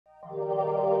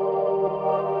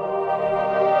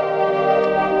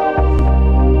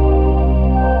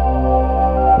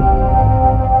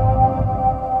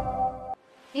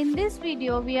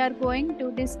we are going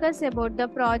to discuss about the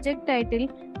project title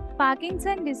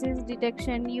Parkinson Disease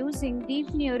Detection Using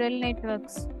Deep Neural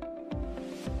Networks.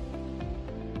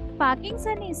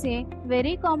 Parkinson is a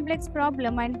very complex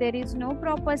problem and there is no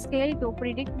proper scale to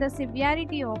predict the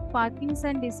severity of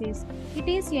Parkinson disease. It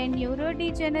is a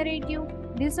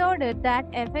neurodegenerative disorder that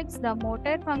affects the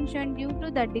motor function due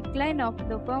to the decline of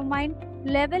dopamine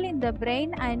level in the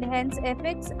brain, and hence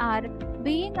effects are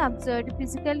being observed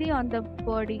physically on the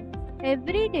body.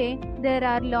 Every day, there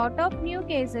are a lot of new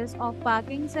cases of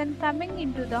Parkinson coming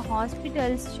into the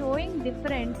hospitals showing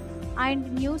different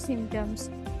and new symptoms.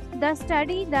 The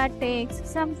study that takes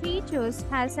some features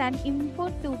has an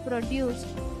input to produce.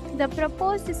 The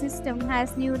proposed system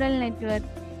has neural network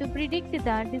to predict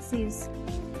the disease.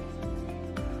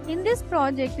 In this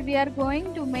project, we are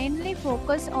going to mainly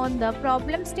focus on the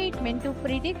problem statement to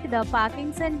predict the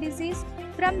Parkinson disease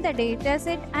from the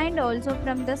dataset and also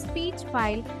from the speech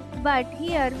file. But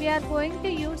here we are going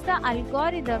to use the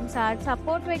algorithms are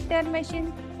support vector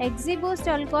machine, XGBoost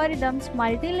algorithms,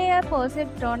 multi-layer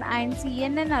perceptron and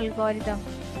CNN algorithm.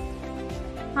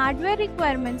 Hardware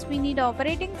requirements: we need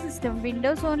operating system,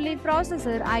 Windows only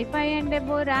processor, i5 and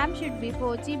above, RAM should be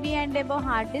 4GB and above,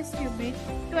 hard disk should be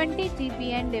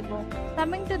 20GB and above.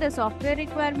 Coming to the software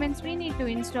requirements, we need to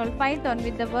install Python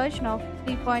with the version of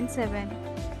 3.7.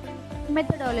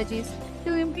 Methodologies: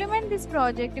 to implement this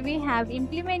project, we have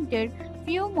implemented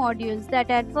few modules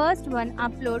that are: first one,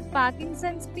 upload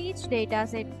Parkinson speech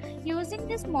dataset. Using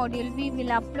this module, we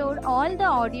will upload all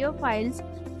the audio files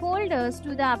folders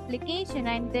to the application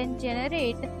and then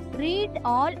read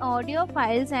all audio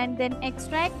files and then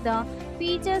extract the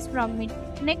features from it.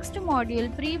 Next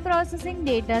module, pre-processing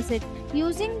dataset.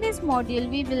 Using this module,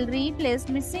 we will replace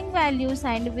missing values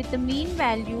and with the mean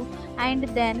value and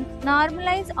then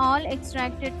normalize all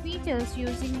extracted features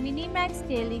using minimax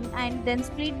scaling and then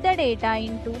split the data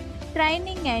into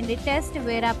training and test,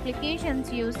 where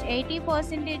applications used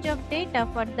 80% of data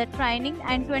for the training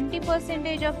and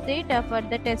 20% of data for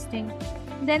the testing.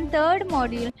 Then third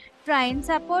module, train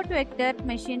support vector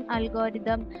machine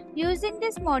algorithm. Using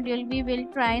this module, we will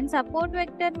train support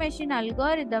vector machine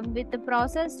algorithm with the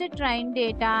processed trained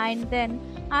data and then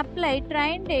apply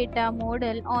trained data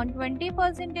model on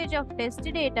 20% of test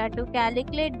data to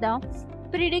calculate the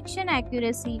prediction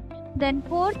accuracy. Then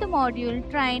fourth module,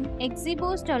 train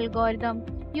XGBoost algorithm.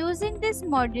 Using this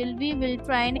module, we will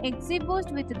train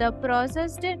XGBoost with the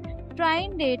processed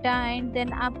trained data and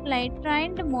then apply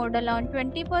trained model on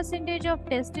 20% of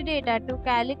test data to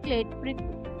calculate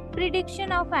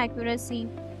prediction of accuracy.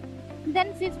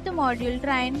 Then fifth module,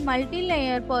 train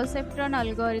multi-layer perceptron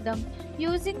algorithm.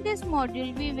 Using this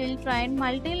module, we will train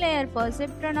multi-layer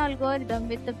perceptron algorithm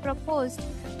with the proposed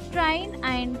train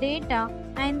and data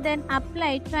and then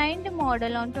apply trained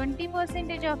model on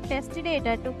 20% of test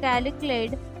data to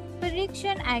calculate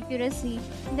prediction accuracy.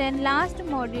 Then last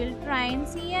module, train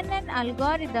CNN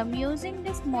algorithm. Using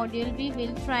this module, we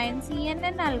will train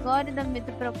CNN algorithm with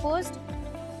proposed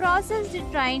processed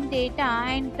trained data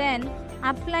and then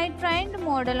apply trained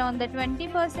model on the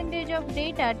 20% of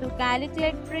data to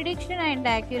calculate prediction and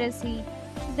accuracy.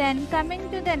 Then coming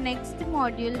to the next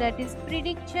module, that is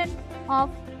prediction of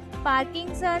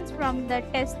Parkinson's from the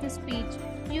test speech.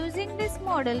 Using this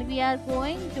model, we are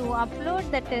going to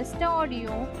upload the test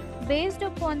audio based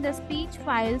upon the speech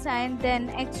files and then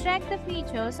extract the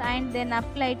features and then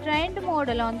apply trained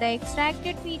model on the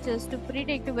extracted features to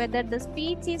predict whether the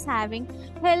speech is having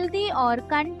healthy or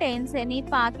contains any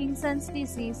Parkinson's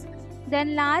disease.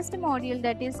 Then last module,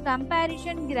 that is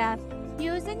comparison graph.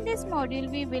 Using this module,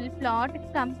 we will plot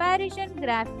comparison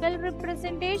graphical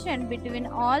representation between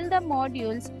all the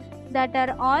modules, that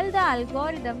are all the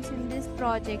algorithms in this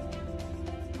project.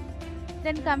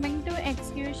 Then coming to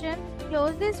execution,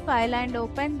 close this file and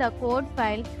open the code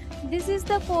file. This is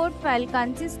the code file,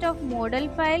 consists of model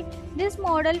file. This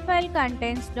model file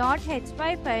contains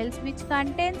 .h5 files which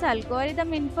contains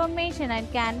algorithm information and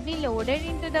can be loaded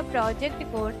into the project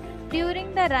code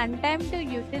during the runtime to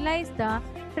utilize the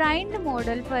trained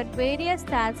model for various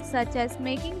tasks such as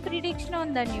making prediction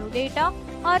on the new data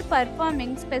or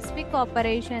performing specific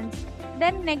operations.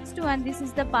 Then next one, this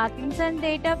is the Parkinson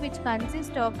data, which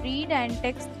consists of read and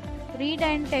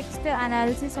text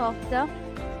analysis of the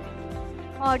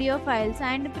audio files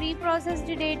and pre-processed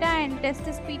data and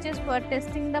test speeches for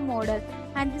testing the model.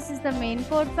 And this is the main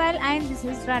code file and this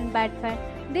is run bat file.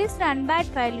 This run bat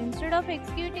file, instead of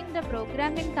executing the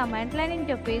program in command line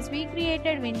interface, we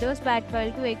created Windows bat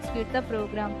file to execute the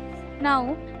program.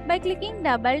 Now, by clicking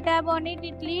double tab on it,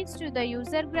 it leads to the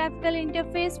user graphical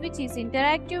interface which is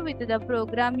interactive with the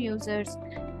program users.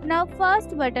 Now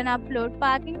first button, upload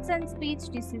Parkinson's speech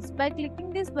disease. By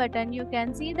clicking this button you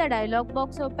can see the dialog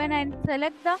box open and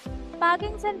select the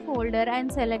Parkinson folder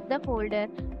and select the folder.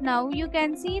 Now you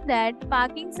can see that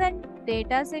Parkinson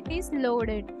dataset is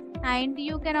loaded, and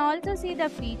you can also see the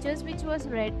features which was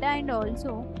red, and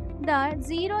also the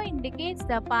 0 indicates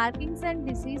the Parkinson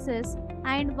diseases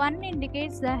and 1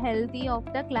 indicates the healthy of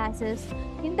the classes.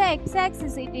 In the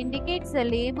x-axis it indicates the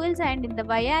labels, and in the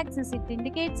y-axis it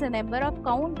indicates the number of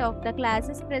count of the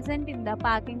classes present in the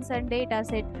Parkinson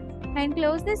dataset. And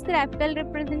close this graphical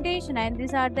representation, and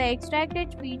these are the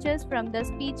extracted features from the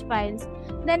speech files.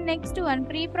 Then next one,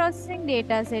 pre-processing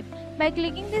dataset. By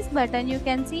clicking this button you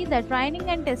can see the training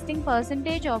and testing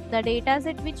percentage of the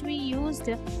dataset which we used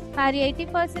are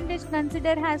 80%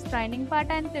 considered as training part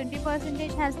and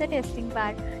 20% has the testing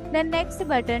part. The next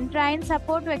button, train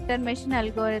support vector machine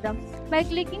algorithm. By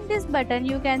clicking this button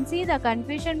you can see the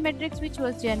confusion matrix which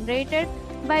was generated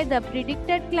by the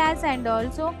predicted class and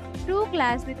also true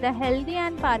class with the healthy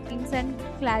and Parkinson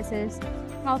classes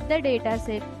of the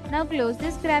dataset. Now close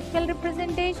this graphical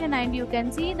representation, and you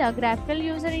can see the graphical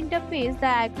user interface, the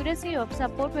accuracy of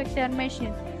support vector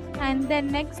machine. And then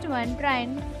next one,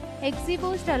 train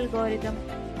XGBoost algorithm.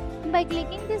 By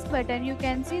clicking this button you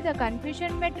can see the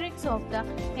confusion matrix of the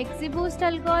XGBoost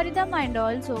algorithm and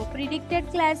also predicted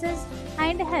classes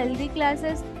and healthy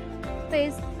classes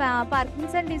based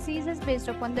Parkinson diseases based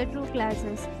upon the true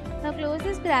classes. Now close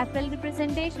this graphical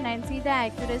representation and see the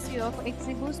accuracy of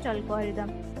XGBoost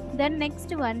algorithm. Then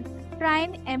next one,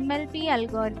 train MLP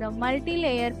algorithm,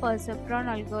 multi-layer perceptron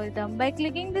algorithm. By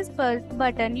clicking this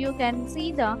button you can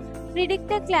see the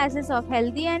predicted classes of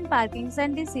healthy and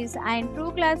Parkinson disease and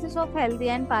true classes of healthy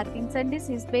and Parkinson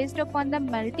disease based upon the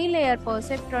multi-layer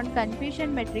perceptron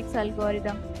confusion matrix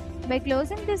algorithm. By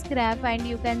closing this graph, and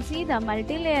you can see the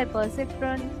multi-layer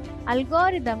perceptron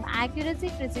algorithm,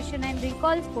 accuracy, precision and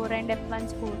recall score and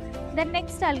F1 score. The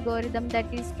next algorithm, that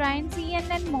is train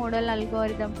CNN model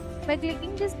algorithm. By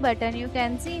clicking this button you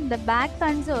can see in the back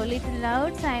console it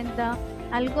loads and the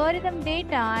algorithm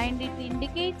data, and it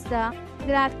indicates the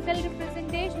graphical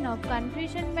representation of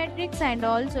confusion matrix, and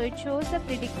also it shows the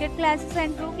predicted classes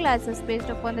and true classes based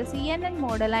upon the CNN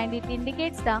model, and it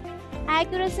indicates the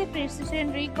accuracy,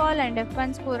 precision, recall and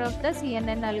F1 score of the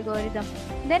CNN algorithm.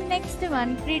 Then next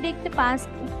one, predict past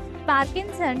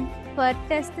Parkinson for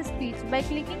test speech. By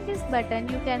clicking this button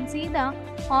you can see the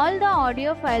all the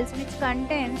audio files which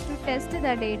contains to test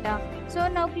the data. So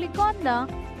now click on the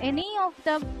any of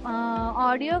the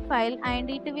audio file, and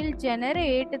it will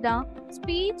generate the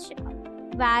speech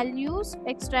values,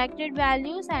 extracted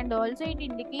values, and also it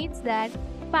indicates that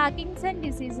Parkinson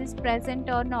disease is present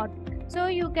or not. So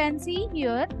you can see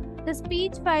here the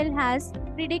speech file has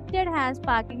predicted has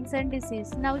Parkinson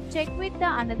disease. Now check with the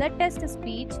another test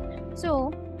speech.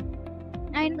 So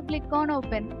and click on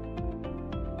open.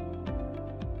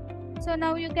 So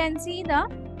now you can see the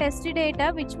test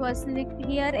data which was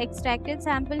here extracted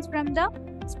samples from the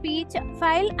speech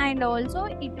file, and also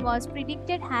it was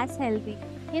predicted as healthy.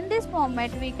 In this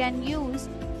format we can use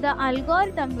the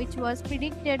algorithm which was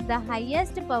predicted the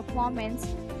highest performance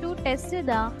to test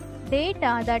the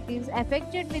data that is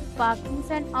affected with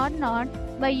Parkinson or not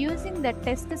by using the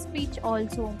test speech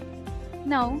also.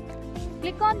 Now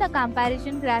click on the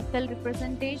comparison graphical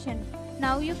representation.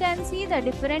 Now you can see the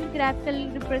different graphical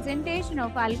representation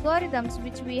of algorithms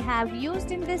which we have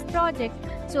used in this project.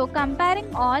 So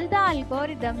comparing all the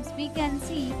algorithms we can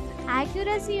see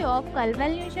accuracy of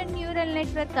convolution neural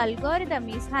network algorithm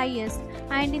is highest,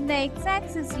 and in the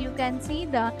x-axis you can see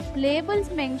the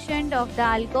labels mentioned of the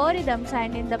algorithms,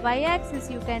 and in the y-axis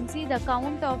you can see the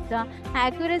count of the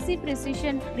accuracy,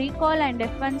 precision, recall and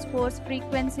F1 scores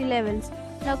frequency levels.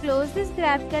 Now close this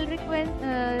graphical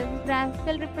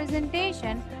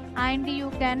representation, and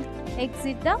you can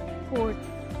exit the code.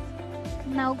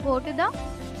 Now go to the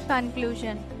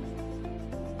conclusion.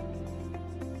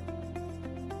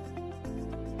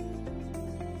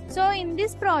 So in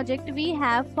this project we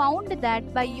have found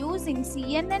that by using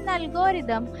CNN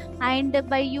algorithm and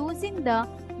by using the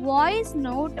voice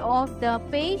note of the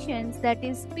patients, that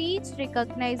is speech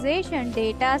recognition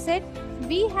dataset,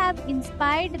 we have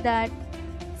inspired that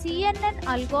CNN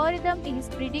algorithm is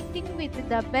predicting with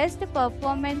the best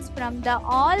performance from the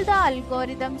all the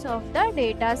algorithms of the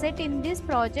dataset in this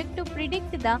project to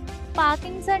predict the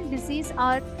Parkinson disease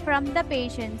or from the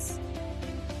patients.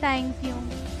 Thank you.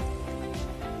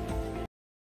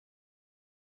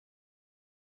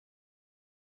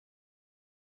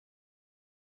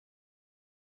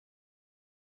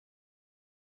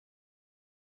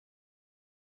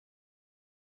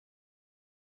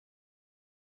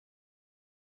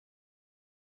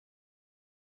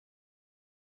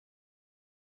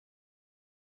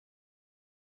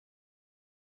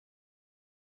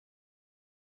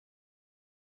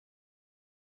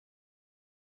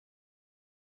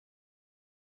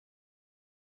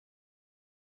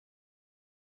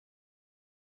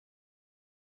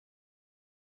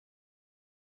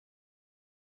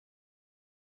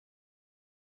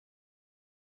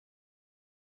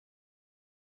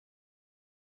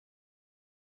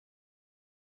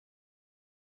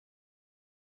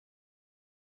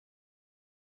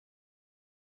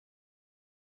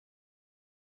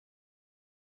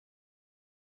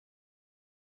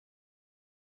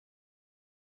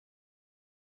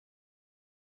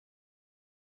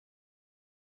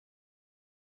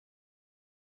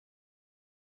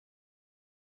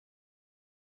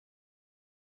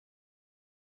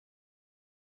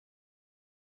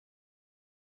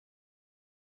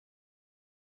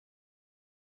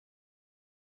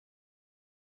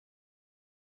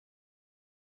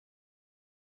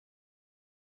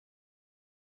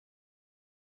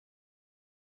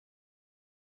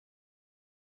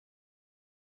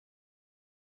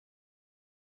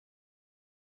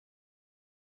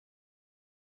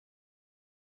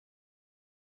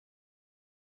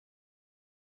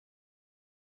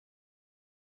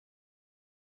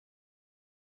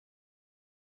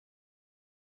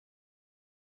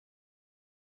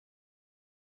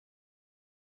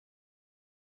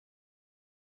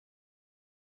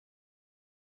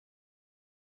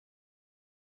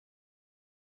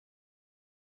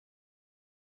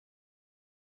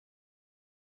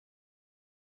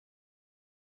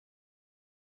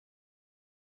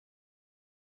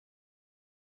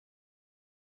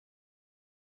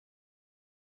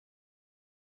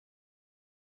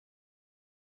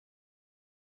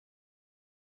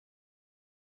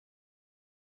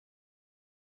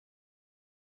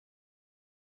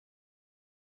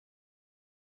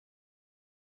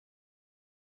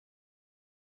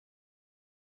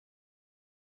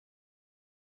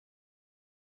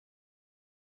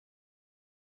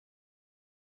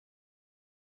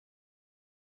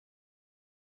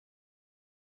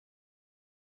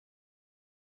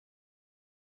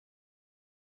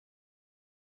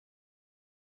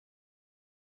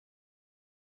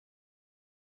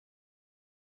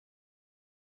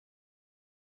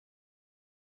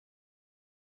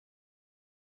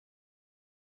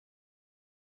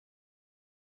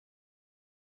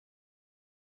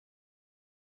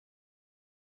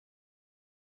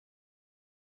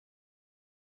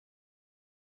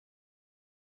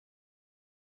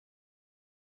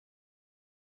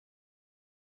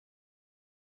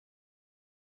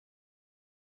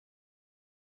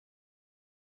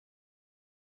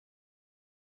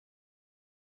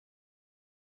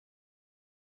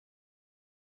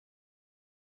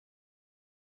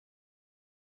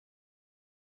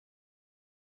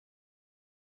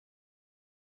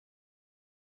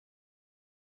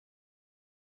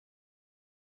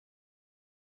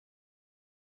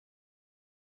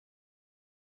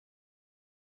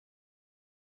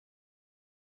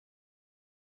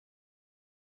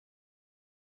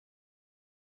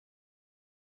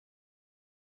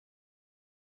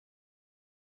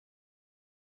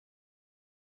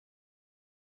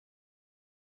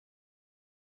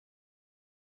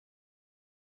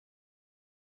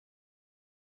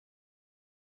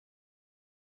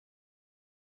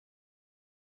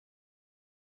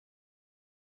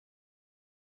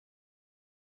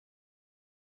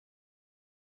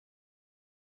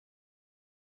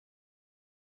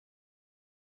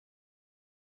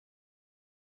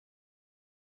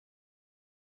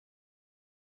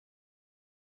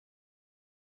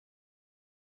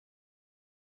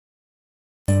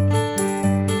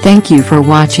 Thank you for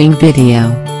watching video.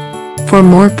 For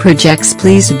more projects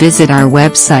please visit our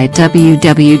website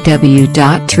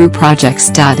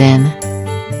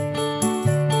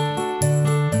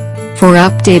www.trueprojects.in. For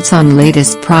updates on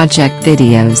latest project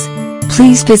videos,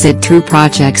 please visit True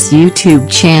Projects YouTube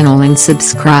channel and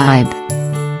subscribe.